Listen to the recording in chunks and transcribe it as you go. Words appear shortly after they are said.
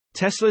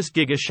Tesla's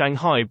Giga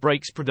Shanghai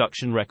breaks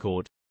production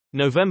record.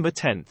 November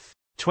 10,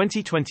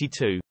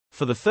 2022.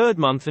 For the third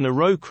month in a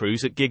row,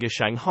 crews at Giga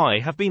Shanghai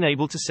have been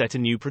able to set a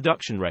new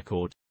production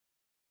record.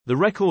 The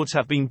records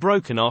have been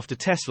broken after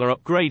Tesla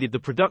upgraded the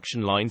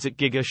production lines at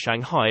Giga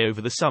Shanghai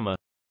over the summer.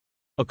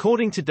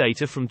 According to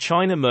data from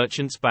China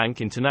Merchants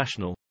Bank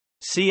International,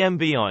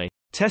 CMBI,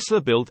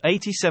 Tesla built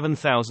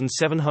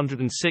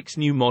 87,706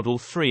 new Model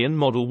 3 and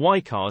Model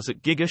Y cars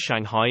at Giga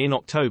Shanghai in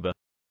October.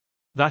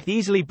 That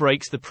easily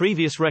breaks the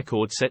previous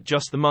record set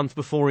just the month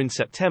before in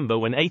September,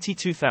 when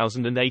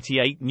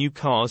 82,088 new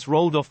cars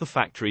rolled off the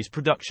factory's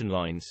production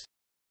lines,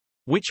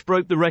 which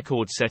broke the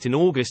record set in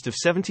August of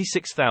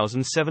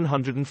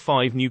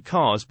 76,705 new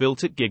cars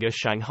built at Giga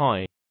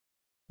Shanghai.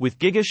 With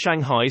Giga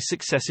Shanghai's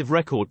successive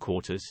record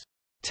quarters,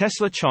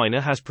 Tesla China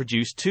has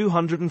produced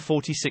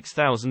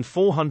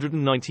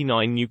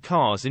 246,499 new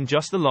cars in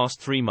just the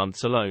last 3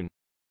 months alone.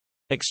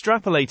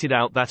 Extrapolated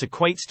out, that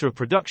equates to a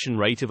production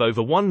rate of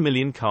over 1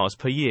 million cars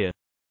per year,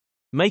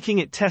 making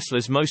it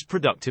Tesla's most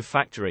productive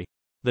factory.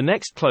 The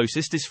next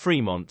closest is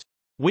Fremont,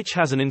 which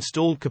has an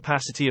installed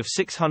capacity of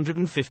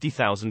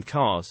 650,000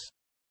 cars,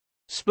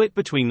 split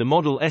between the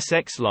Model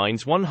SX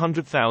lines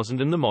 100,000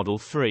 and the Model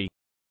 3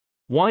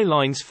 Y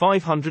lines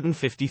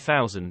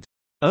 550,000.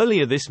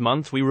 Earlier this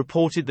month we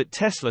reported that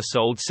Tesla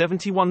sold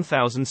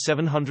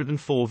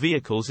 71,704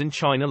 vehicles in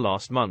China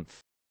last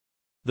month,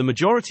 the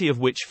majority of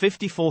which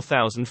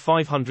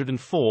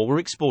 54,504 were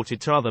exported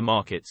to other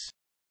markets,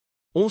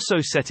 also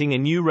setting a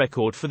new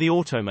record for the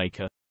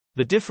automaker.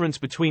 The difference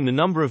between the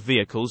number of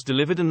vehicles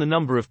delivered and the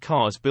number of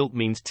cars built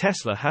means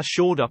Tesla has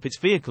shored up its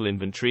vehicle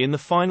inventory in the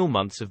final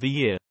months of the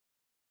year.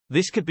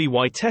 This could be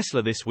why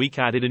Tesla this week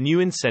added a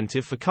new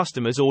incentive for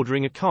customers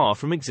ordering a car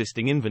from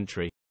existing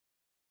inventory.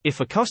 If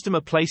a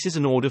customer places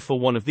an order for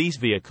one of these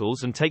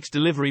vehicles and takes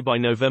delivery by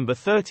November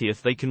 30,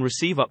 they can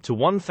receive up to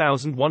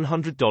 $1,100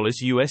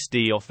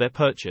 USD off their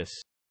purchase.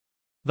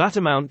 That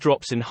amount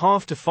drops in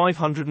half to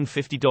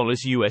 $550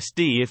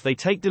 USD if they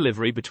take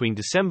delivery between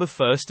December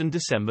 1 and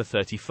December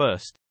 31.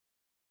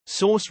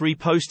 Source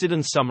reposted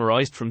and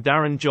summarized from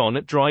Darryn John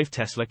at Drive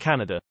Tesla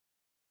Canada.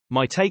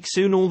 My take: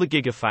 soon all the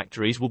Giga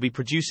factories will be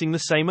producing the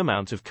same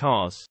amount of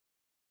cars.